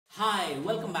Hi,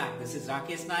 welcome back. This is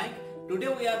Rakesh Naik.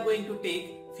 Today we are going to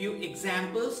take few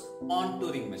examples on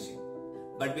Turing machine.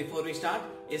 But before we start,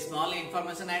 a small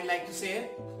information I'd like to share.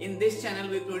 In this channel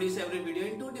we produce every video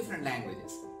in 2 different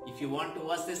languages. If you want to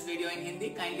watch this video in Hindi,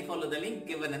 kindly follow the link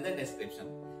given in the description.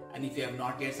 And if you have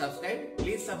not yet subscribed,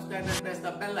 please subscribe and press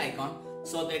the bell icon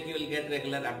so that you will get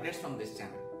regular updates from this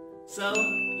channel. So,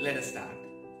 let us start.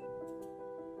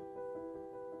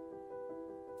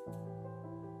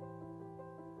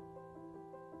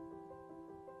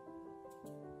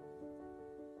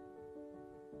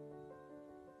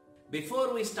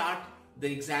 Before we start the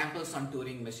examples on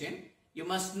Turing machine, you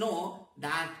must know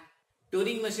that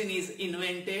Turing machine is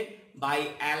invented by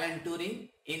Alan Turing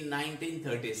in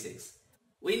 1936.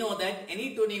 We know that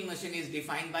any Turing machine is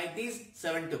defined by these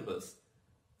 7 tuples: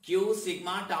 Q,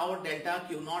 sigma, tau, delta,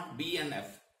 Q naught, B and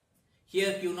F.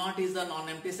 Here Q naught is the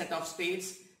non-empty set of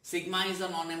states, sigma is the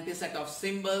non-empty set of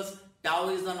symbols, tau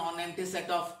is the non-empty set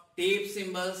of tape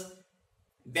symbols,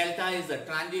 delta is the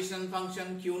transition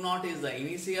function, Q naught is the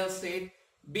initial state,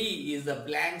 B is the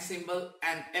blank symbol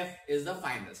and F is the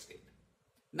final state.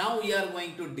 Now we are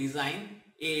going to design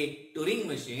a Turing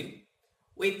machine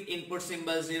with input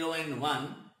symbol 0 and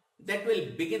 1 that will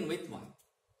begin with 1.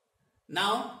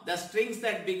 Now the strings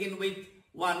that begin with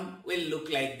 1 will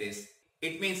look like this.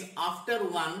 It means after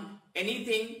 1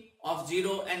 anything of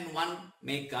 0 and 1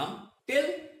 may come till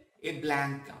a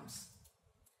blank comes.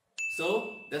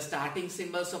 So the starting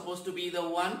symbol is supposed to be the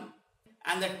 1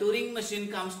 and the Turing machine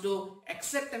comes to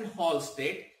accept and halt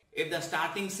state if the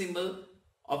starting symbol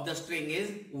of the string is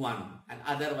 1, and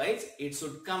otherwise it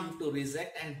should come to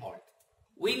reject and halt.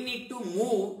 We need to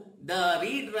move the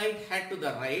read write head to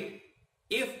the right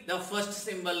if the first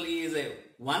symbol is a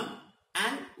 1,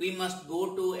 and we must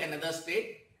go to another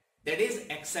state, that is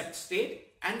accept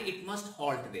state, and it must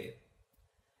halt there.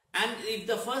 And if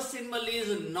the first symbol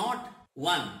is not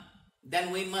 1,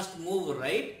 then we must move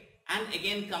right and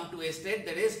again come to a state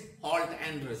that is halt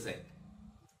and reset.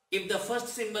 If the first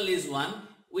symbol is 1,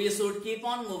 we should keep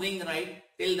on moving right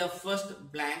till the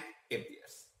first blank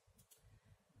appears.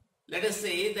 Let us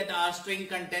say that our string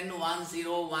contains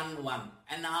 1011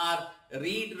 and our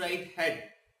read write head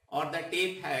or the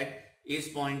tape head is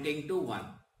pointing to 1.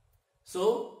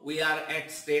 So we are at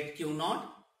state Q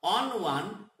naught. On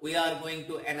 1 we are going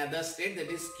to another state, that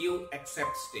is Q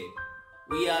accept state.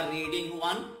 We are reading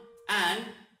 1 and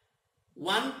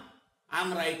 1 I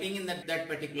am writing in that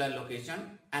particular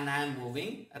location and I am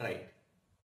moving right.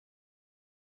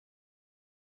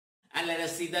 And let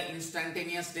us see the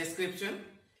instantaneous description.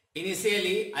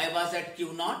 Initially I was at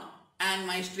Q naught and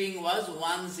my string was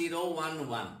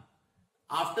 1011.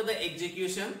 After the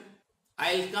execution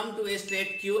I will come to a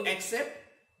state Q accept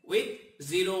with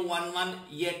 011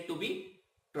 yet to be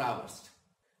traversed.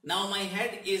 Now my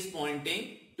head is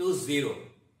pointing to 0.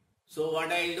 So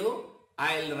what I will do?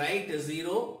 I will write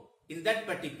 0 in that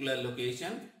particular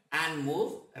location and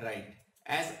move right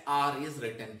as R is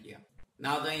written here.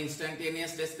 Now the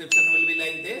instantaneous description will be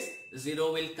like this.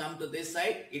 0 will come to this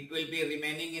side. It will be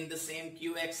remaining in the same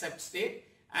Q accept state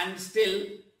and still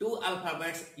 2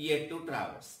 alphabets yet to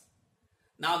traverse.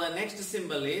 Now the next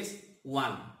symbol is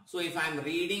 1. So if I am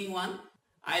reading 1,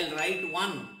 I will write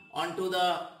 1 onto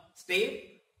the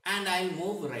state and I will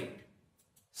move right.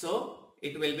 So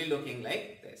it will be looking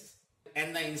like this.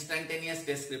 And the instantaneous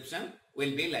description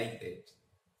will be like this.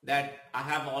 That I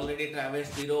have already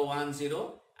traversed 0, 1,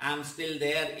 0. I am still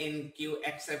there in Q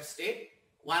accept state.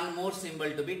 One more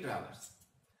symbol to be traversed.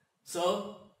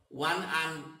 So 1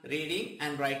 I am reading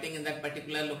and writing in that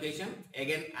particular location.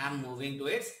 Again I am moving to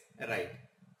its right.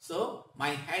 So my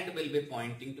head will be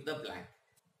pointing to the blank.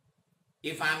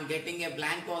 If I am getting a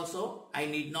blank also, I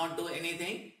need not do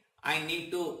anything. I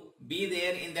need to be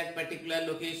there in that particular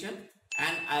location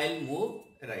and I will move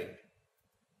right.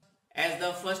 As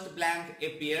the first blank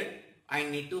appeared, I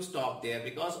need to stop there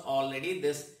because already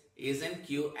this is in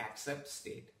Q accept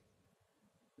state.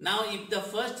 Now if the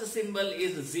first symbol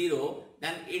is 0,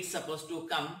 then it's supposed to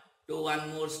come to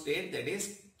one more state, that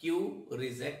is Q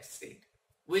reject state.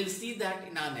 We'll see that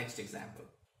in our next example.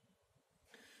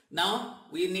 Now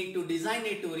we need to design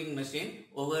a Turing machine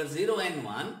over 0 and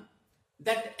 1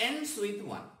 that ends with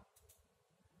 1.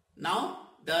 Now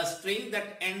the string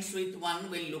that ends with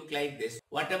 1 will look like this.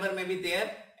 Whatever may be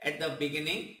there at the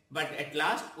beginning, but at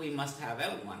last we must have a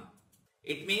 1.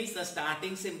 It means the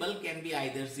starting symbol can be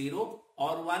either 0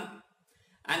 or 1,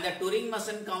 and the Turing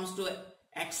machine comes to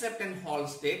accept and halt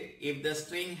state if the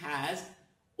string has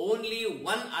only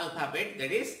one alphabet,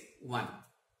 that is 1.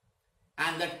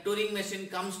 And the Turing machine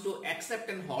comes to accept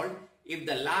and halt if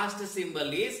the last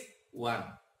symbol is 1.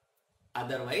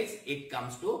 Otherwise, it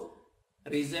comes to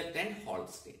reset and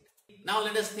halt state. Now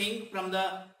let us think from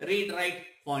the read-write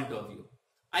point of view.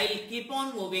 I'll keep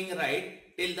on moving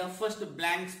right till the first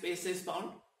blank space is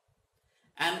found.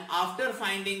 And after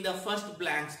finding the first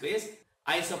blank space,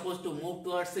 I supposed to move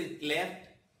towards it left.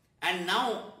 And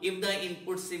now if the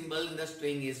input symbol in the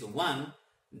string is 1,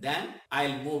 then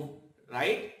I'll move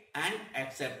right and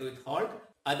accept with halt.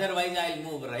 Otherwise I'll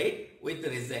move right with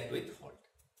reset with halt.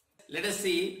 Let us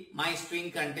see, my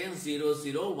string contains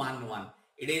 0011.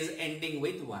 It is ending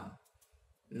with 1.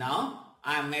 Now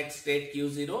I am at state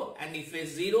Q0, and if a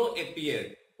 0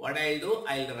 appeared, what I'll do,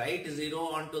 I'll write 0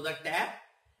 onto the tab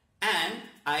and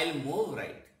I'll move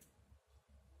right.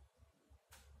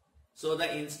 So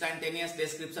the instantaneous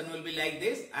description will be like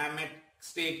this. I am at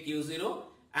state Q0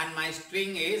 and my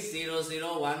string is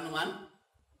 0011.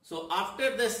 So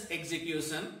after this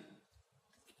execution,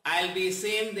 I'll be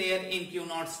same there in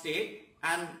Q0 state,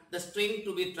 and the string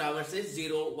to be traversed is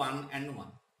 0, 1 and 1.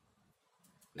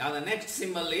 Now the next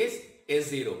symbol is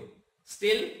 0.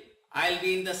 Still I'll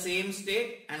be in the same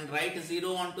state and write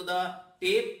 0 onto the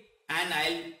tape and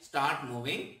I'll start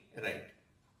moving right.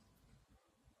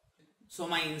 So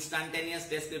my instantaneous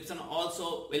description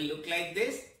also will look like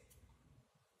this.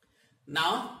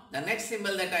 Now the next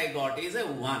symbol that I got is a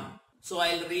 1. So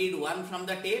I'll read 1 from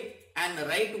the tape and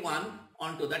write 1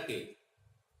 onto the tape.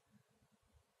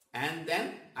 And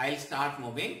then I'll start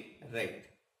moving right.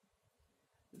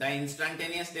 The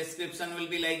instantaneous description will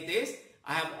be like this.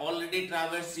 I have already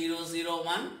traversed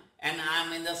 001 and I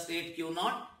am in the state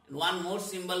Q0. One more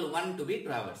symbol 1 to be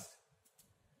traversed.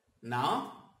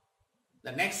 Now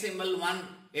the next symbol 1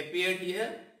 appeared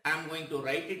here. I am going to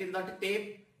write it in the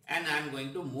tape and I am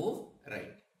going to move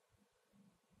right.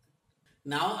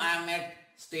 Now I am at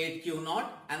state Q0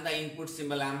 and the input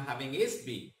symbol I am having is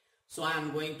B. So I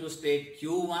am going to state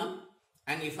Q1,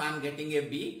 and if I am getting a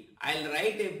B, I'll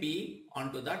write a B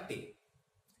onto the tape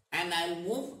and I'll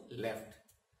move left.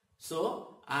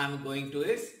 So I am going to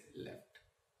its left.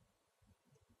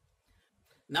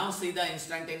 Now see the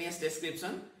instantaneous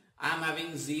description. I am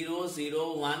having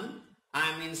 001. I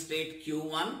am in state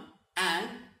Q1 and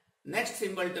next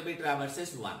symbol to be traversed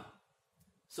is 1.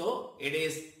 So it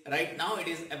is right now it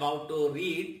is about to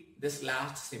read this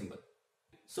last symbol.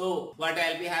 So what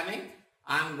I'll be having,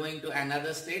 I am going to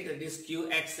another state, that is Q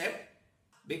accept,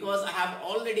 because I have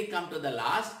already come to the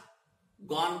last,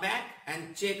 gone back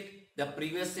and checked the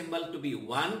previous symbol to be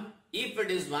 1. If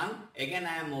it is 1, again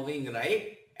I am moving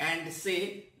right and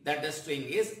say that the string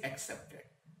is accepted.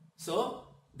 So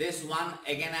this 1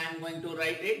 again I am going to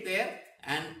write it there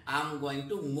and I am going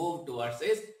to move towards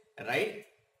this right,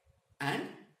 and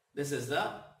this is the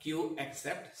Q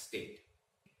accept state.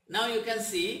 Now you can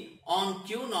see on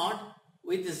Q0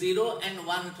 with 0 and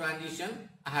 1 transition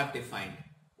I have defined.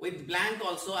 With blank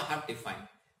also I have defined.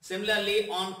 Similarly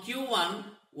on Q1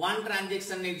 1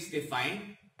 transition is defined,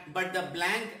 but the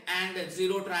blank and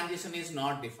 0 transition is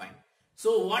not defined.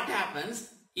 So what happens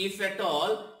if at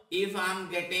all, if I am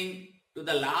getting to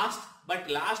the last but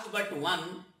 1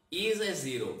 is a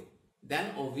 0,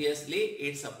 then obviously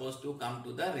it's supposed to come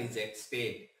to the reject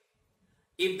state.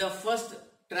 If the first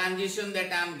transition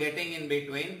that I am getting in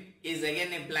between is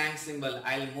again a blank symbol,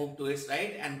 I'll move to its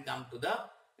right and come to the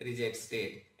reject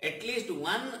state. At least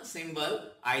one symbol,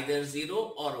 either 0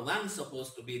 or 1,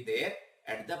 supposed to be there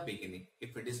at the beginning.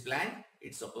 If it is blank,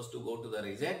 it's supposed to go to the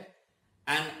reject.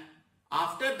 And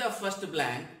after the first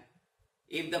blank,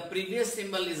 if the previous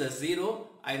symbol is a 0,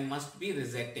 I must be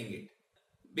rejecting it,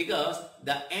 because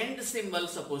the end symbol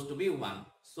is supposed to be 1.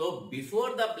 So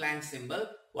before the blank symbol,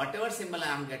 whatever symbol I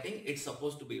am getting, it's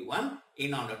supposed to be 1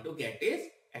 in order to get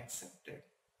it accepted.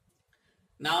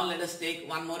 Now let us take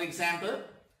one more example.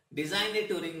 Design a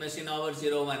Turing machine over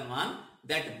 011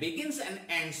 that begins and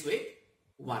ends with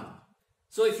 1.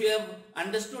 So if you have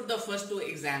understood the first two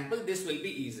examples, this will be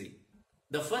easy.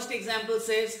 The first example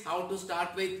says how to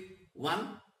start with 1.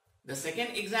 The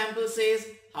second example says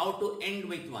how to end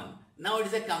with 1. Now it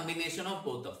is a combination of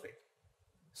both of it.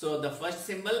 So the first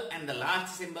symbol and the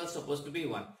last symbol supposed to be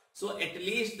 1. So at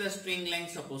least the string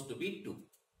length supposed to be 2.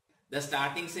 The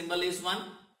starting symbol is 1.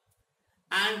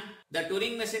 And the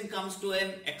Turing machine comes to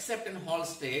an accept and halt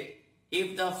state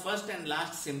if the first and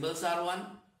last symbols are 1.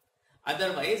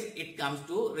 Otherwise it comes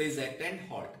to reject and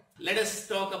halt. Let us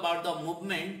talk about the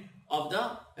movement of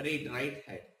the read-write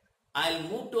head. I'll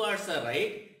move towards the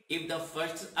right if the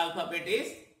first alphabet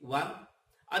is 1.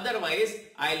 Otherwise,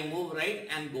 I'll move right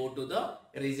and go to the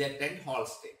reject and halt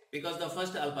state, because the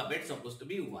first alphabet is supposed to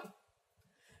be 1.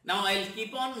 Now I'll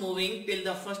keep on moving till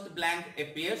the first blank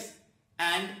appears,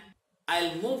 and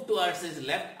I'll move towards his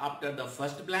left after the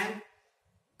first blank,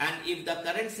 and if the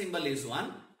current symbol is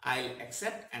 1, I'll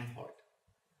accept and halt.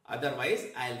 Otherwise,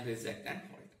 I'll reject and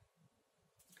halt.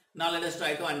 Now let us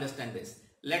try to understand this.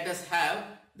 Let us have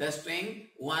the string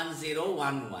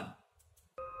 1011.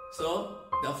 So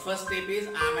the first step is I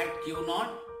am at Q0.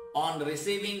 On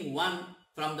receiving 1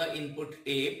 from the input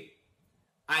tape,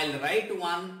 I'll write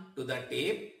 1 to the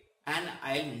tape and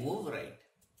I'll move right.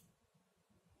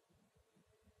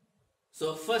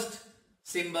 So first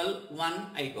symbol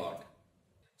 1 I got.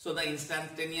 So the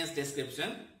instantaneous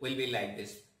description will be like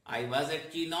this. I was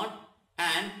at Q0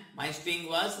 and my string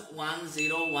was 1,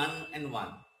 0, 1 and 1.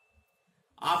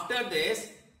 After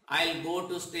this, I'll go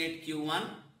to state Q1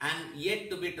 and yet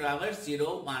to be traversed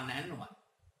 0, 1 and 1.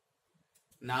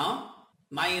 Now,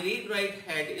 my read-write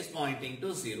head is pointing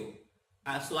to 0.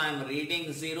 So I am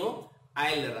reading 0.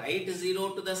 I'll write 0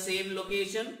 to the same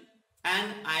location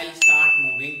and I'll start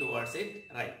moving towards it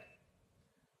right.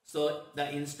 So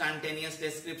the instantaneous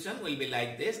description will be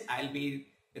like this. I'll be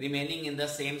remaining in the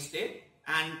same state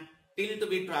and till to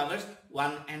be traversed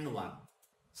 1 and 1.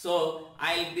 So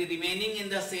I'll be remaining in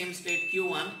the same state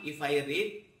Q1 if I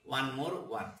read one more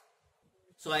 1.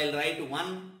 So I'll write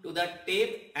 1 to the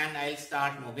tape and I'll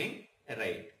start moving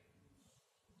right.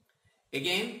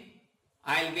 Again,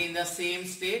 I'll be in the same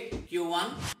state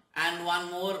Q1 and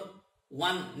one more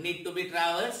 1 need to be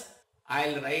traversed.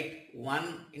 I'll write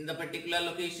 1 in the particular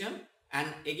location and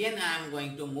again I am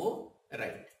going to move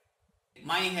right.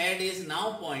 My head is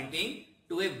now pointing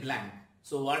to a blank.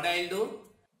 So what I'll do?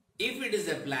 If it is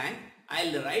a blank,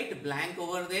 I'll write blank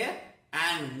over there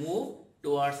and move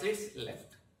towards its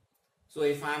left. So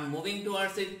if I am moving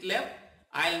towards its left,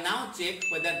 I'll now check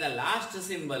whether the last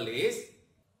symbol is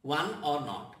 1 or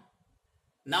not.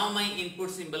 Now my input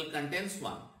symbol contains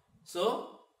 1.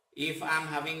 So if I am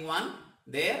having 1,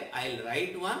 there I'll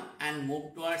write 1 and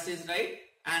move towards its right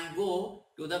and go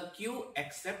to the Q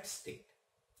accept state.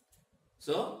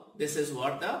 So this is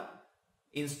what the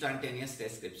instantaneous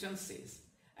description says.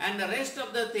 And the rest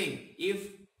of the thing,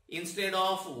 if instead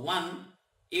of 1,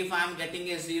 if I am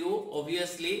getting a 0,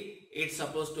 obviously it's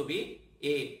supposed to be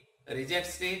a reject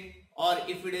state, or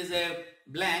if it is a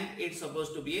blank, it's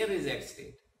supposed to be a reject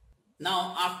state.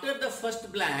 Now after the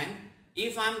first blank,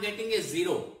 if I am getting a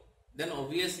 0, then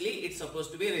obviously it's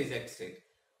supposed to be a reject state.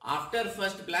 After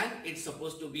first blank, it's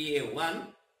supposed to be a 1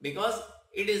 because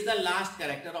it is the last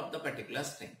character of the particular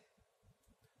string.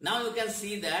 Now you can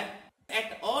see that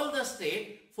at all the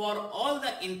state, for all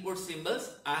the input symbols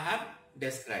I have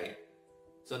described.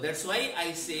 So that's why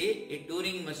I say a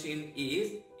Turing machine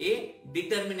is a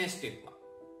deterministic one.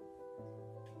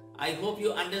 I hope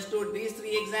you understood these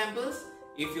 3 examples.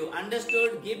 If you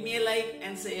understood, give me a like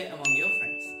and say among your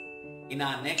friends. In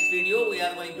our next video, we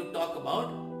are going to talk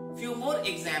about few more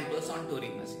examples on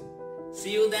Turing machine.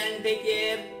 See you then. Take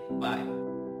care. Bye.